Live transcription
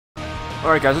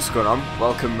Alright guys, what's going on?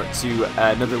 Welcome to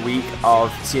another week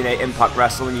of TNA Impact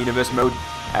Wrestling Universe Mode.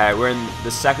 We're in the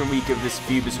second week of this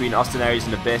feud between Austin Aries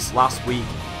and Abyss. Last week,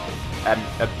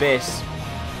 Abyss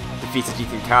defeated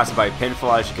Ethan Carter by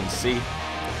pinfall, as you can see.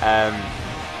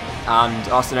 And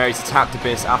Austin Aries attacked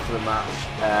Abyss after the match.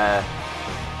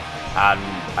 And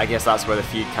I guess that's where the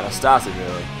feud kind of started,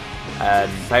 really.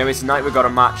 But anyway, tonight we've got a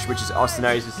match which is Austin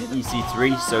Aries versus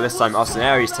EC3. So this time Austin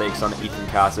Aries takes on Ethan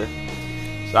Carter.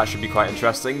 So that should be quite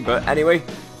interesting. But anyway,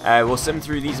 we'll sim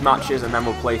through these matches and then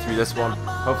we'll play through this one.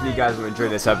 Hopefully you guys will enjoy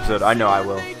this episode. I know I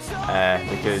will,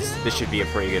 because this should be a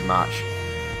pretty good match.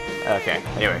 Okay,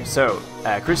 anyway, so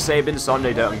Chris Sabin,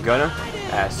 Sonjay Dutt and Gunner.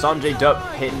 Sonjay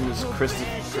Dutt pins Chris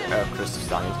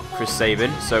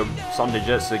Sabin, so Sonjay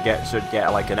Dutt should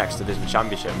get like an X Division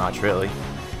Championship match, really.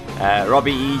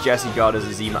 Robbie E, Jesse Goddard,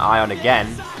 Azim Ion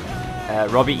again.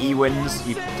 Robbie E wins,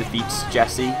 he defeats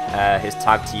Jesse, his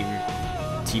tag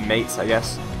teammates, I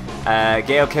guess.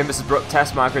 Gail Kim vs Brooke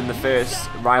Tessmacher in the first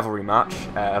rivalry match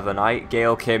of the night.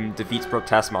 Gail Kim defeats Brooke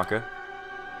Tessmacher.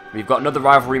 We've got another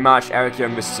rivalry match, Eric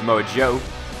Young vs Samoa Joe.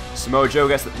 Samoa Joe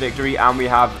gets the victory, and we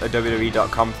have a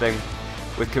WWE.com thing.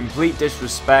 With complete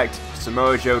disrespect,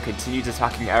 Samoa Joe continues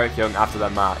attacking Eric Young after their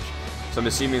match. So I'm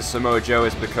assuming Samoa Joe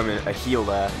is becoming a heel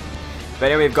there. But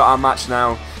anyway, we've got our match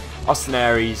now. Austin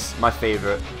Aries, my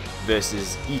favourite,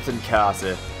 versus Ethan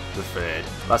Carter the third.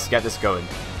 Let's get this going.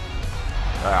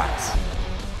 Alright.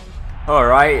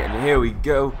 Alright, and here we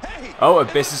go. Oh,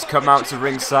 Abyss has come out to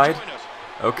ringside.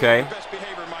 Okay.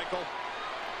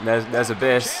 There's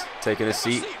Abyss taking a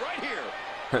seat.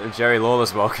 Jerry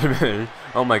Lawler's welcome in.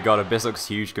 Oh my god, Abyss looks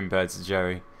huge compared to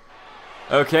Jerry.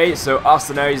 Okay, so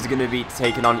Austin Aries is going to be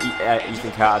taking on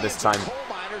Ethan Carter this time.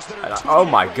 Oh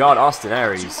my god, Austin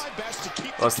Aries.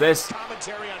 What's this?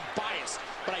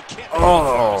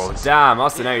 Oh, damn,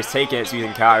 Austin Aries taking it to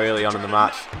Ethan Carter early on in the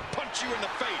match.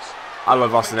 I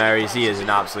love Austin Aries, he is an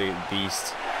absolute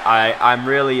beast. I'm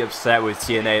really upset with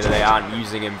TNA that they aren't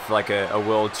using him for like a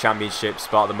world championship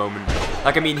spot at the moment.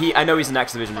 Like, I mean, I know he's an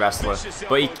X Division wrestler,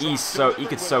 but he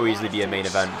could so easily be a main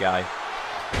event guy.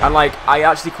 And like, I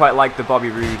actually quite like the Bobby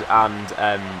Roode and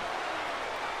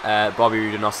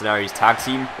Austin Aries tag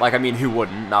team. Like, I mean, who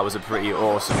wouldn't? That was a pretty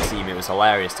awesome team. It was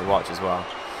hilarious to watch as well.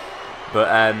 But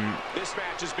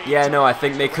yeah, no, I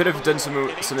think they could have done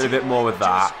something a bit more with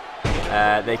that.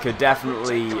 They could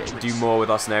definitely do more with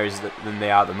Austin Aries than they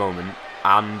are at the moment.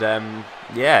 And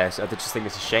yeah, so I just think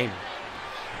it's a shame.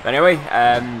 But anyway,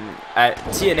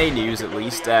 TNA news at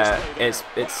least,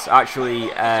 it's actually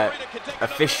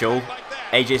official.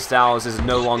 AJ Styles is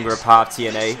no longer a part of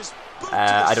TNA.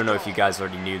 I don't know if you guys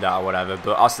already knew that or whatever,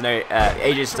 but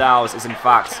AJ Styles is in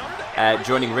fact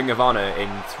joining Ring of Honor in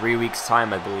 3 weeks'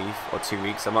 time, I believe, or 2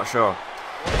 weeks, I'm not sure.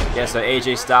 Yeah, so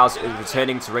AJ Styles is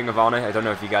returning to Ring of Honor. I don't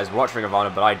know if you guys watch Ring of Honor,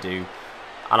 but I do,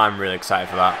 and I'm really excited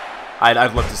for that.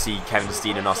 I'd love to see Kevin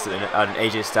Steen and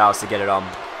AJ Styles to get it on.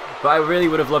 But I really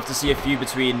would have loved to see a feud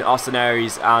between Austin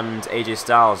Aries and AJ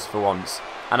Styles for once.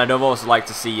 And I'd have also liked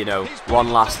to see, you know, one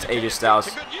last AJ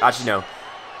Styles. Actually, no.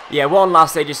 Yeah, one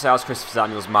last AJ Styles Christopher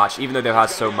Daniels match, even though they've had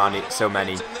so many.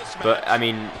 But I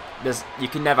mean, you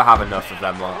can never have enough of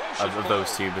them, of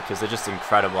those two, because they're just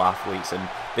incredible athletes and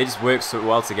they just work so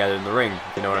well together in the ring.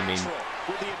 If you know what I mean?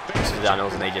 Christopher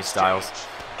Daniels and AJ Styles.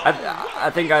 I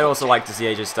think I'd also like to see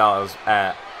AJ Styles.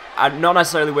 Not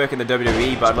necessarily work in the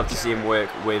WWE, but I'd love to see him work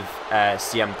with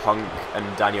CM Punk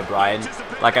and Daniel Bryan.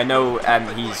 Like, I know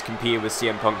he's competed with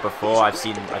CM Punk before. I've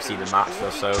seen the match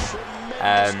or so.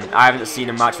 I haven't seen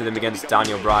a match with him against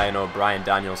Daniel Bryan or Bryan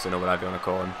Danielson or whatever you want to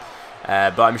call him.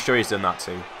 But I'm sure he's done that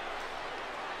too.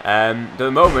 At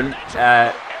the moment,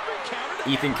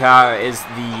 Ethan Carter is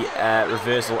the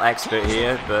reversal expert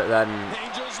here, but then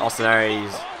Austin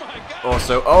Aries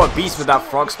also... Oh, a beast with that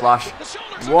frog splash.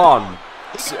 One.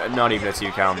 Not even a 2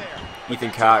 count.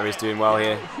 Ethan Carter is doing well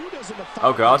here.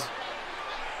 Oh god.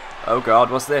 Oh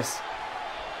god, what's this?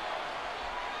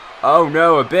 Oh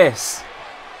no, Abyss.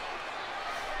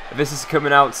 Abyss is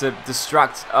coming out to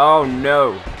distract. Oh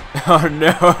no. Oh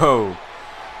no.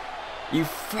 You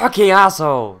fucking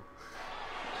asshole.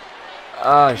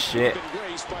 Oh shit.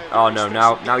 Oh no,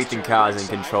 now Ethan Carter's in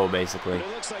control basically.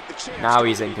 Now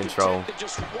he's in control.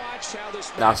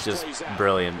 That's just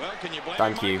brilliant.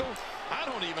 Thank you.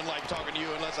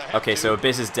 Okay, so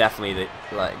Abyss is definitely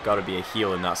got to be a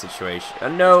heel in that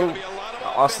situation. No,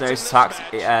 Austin Aries attacked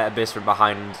Abyss from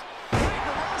behind.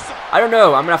 I don't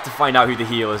know. I'm gonna have to find out who the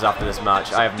heel is after this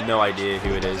match. I have no idea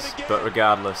who it is, but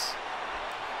regardless,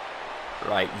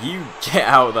 right, you get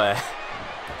out there.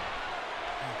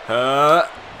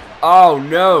 Oh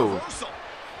no!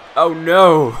 Oh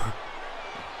no!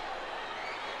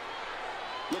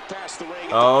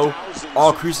 Oh.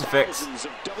 Oh, crucifix.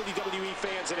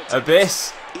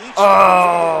 Abyss.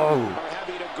 Oh.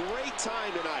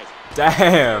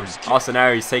 Damn. Austin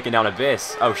Aries taking down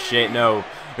Abyss. Oh, shit, no.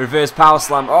 Reverse power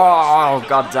slam. Oh,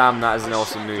 god damn, that is an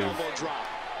awesome move.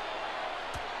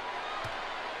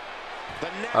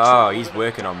 Oh, he's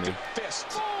working on me.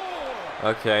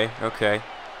 Okay, okay.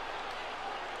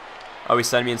 Oh, he's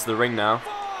sending me into the ring now.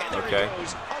 Okay.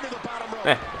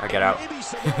 I get out.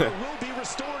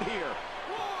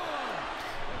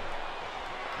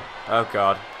 Oh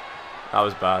god. That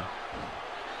was bad.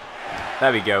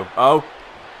 There we go. Oh.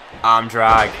 Arm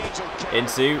drag.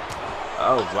 Into.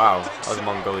 Oh wow. That was a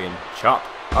Mongolian chop.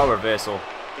 Oh, reversal.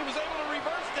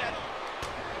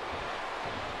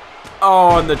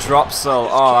 Oh, and the drop cell.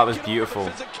 Oh, that was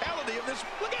beautiful.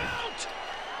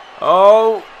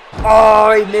 Oh.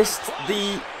 Oh, he missed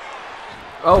the...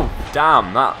 Oh,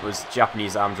 damn. That was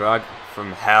Japanese arm drag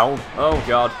from hell. Oh,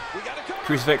 God.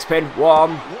 Crucifix pin.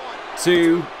 1,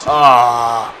 2.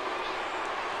 Ah.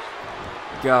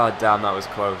 God damn, that was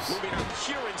close.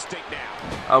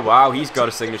 Oh, wow. He's got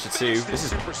a signature, too. This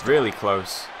is really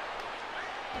close.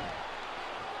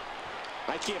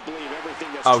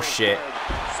 Oh, shit.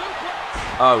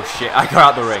 Oh, shit. I got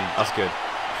out the ring. That's good.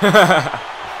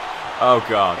 Oh,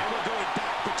 God.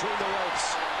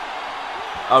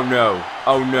 Oh no.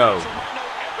 Oh no.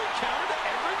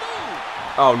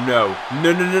 Oh no.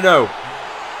 No, no, no, no.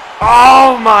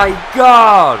 Oh my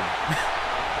god.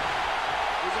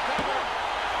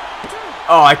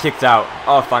 Oh, I kicked out.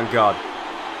 Oh, thank god.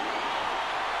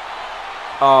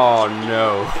 Oh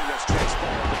no.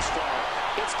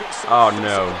 Oh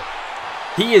no.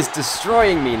 He is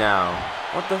destroying me now.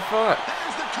 What the fuck?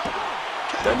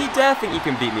 Don't you dare think you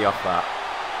can beat me off that.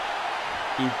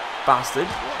 You bastard.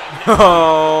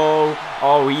 Oh,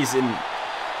 oh, he's in.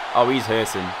 Oh, he's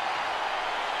hurting.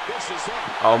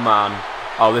 Oh man.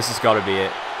 Oh, this has got to be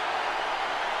it.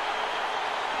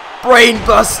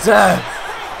 Brainbuster.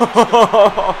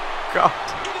 Oh god.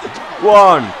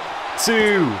 1,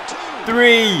 2,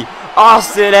 3.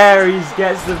 Austin Aries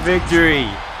gets the victory.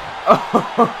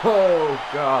 Oh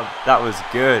god, that was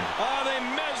good.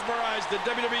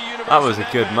 That was a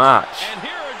good match. And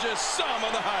here are just some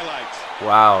of the highlights.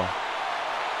 Wow.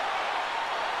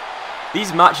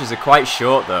 These matches are quite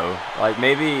short though. Like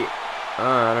maybe,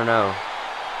 I don't know.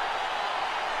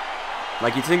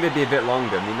 Like you'd think they'd be a bit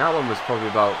longer. I mean that one was probably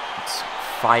about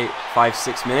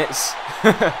 5-6 minutes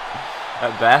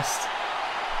at best.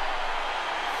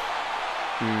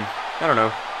 I don't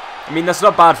know. I mean that's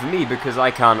not bad for me because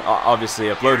I can obviously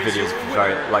upload videos for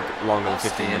very longer than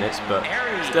 15 minutes, but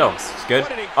still, it's good.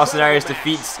 Austin Aries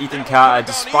defeats Ethan Carter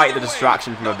despite the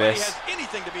distraction from Abyss.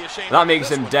 That makes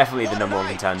him definitely the #1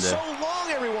 contender.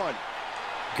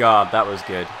 God, that was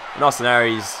good. And Austin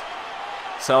Aries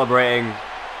celebrating,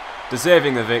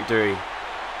 deserving the victory.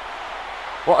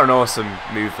 What an awesome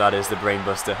move that is, the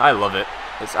Brainbuster. I love it.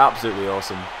 It's absolutely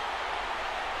awesome.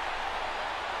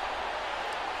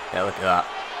 Yeah, look at that.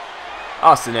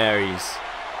 Austin Aries,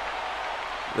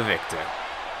 the victor.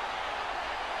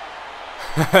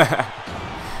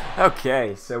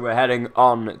 Okay, so we're heading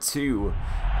on to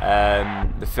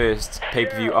the first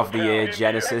pay-per-view of the year,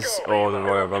 Genesis, or the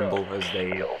Royal Rumble, as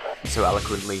they so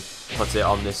eloquently put it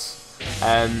on this.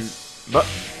 But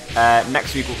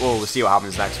next week, we'll see what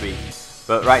happens next week.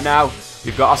 But right now,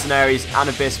 we've got Austin Aries and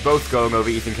Abyss both going over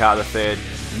Ethan Carter III.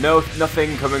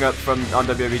 Nothing coming up on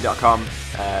WWE.com.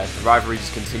 The rivalry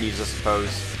just continues, I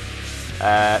suppose.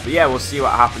 But yeah, we'll see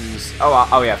what happens.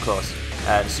 Oh yeah, of course.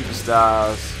 The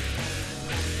Superstars.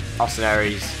 Austin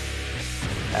Aries.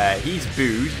 He's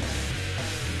booed,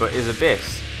 but is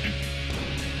Abyss.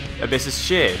 Abyss is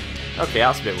cheered. Okay,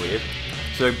 that's a bit weird.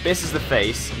 So Abyss is the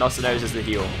face, and Austin Aries is the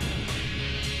heel.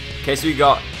 Okay, so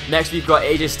next we've got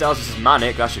AJ Styles vs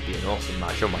Manic. That should be an awesome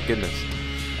match. Oh my goodness.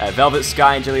 Velvet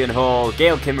Sky and Jillian Hall,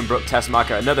 Gail Kim and Brooke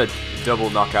Tessmacher, another double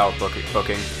knockout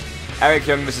booking. Eric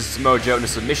Young vs Samoa Joe in a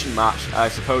submission match. I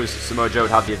suppose Samoa Joe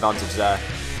would have the advantage there.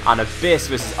 And Abyss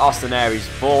vs Austin Aries,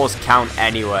 falls count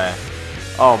anywhere.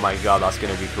 Oh my god, that's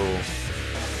going to be cool.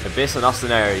 Abyss and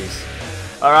Austin Aries.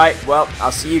 Alright, well,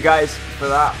 I'll see you guys for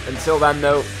that. Until then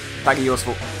though, thank you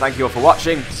all for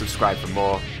watching. Subscribe for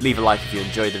more. Leave a like if you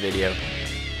enjoyed the video.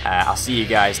 I'll see you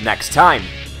guys next time.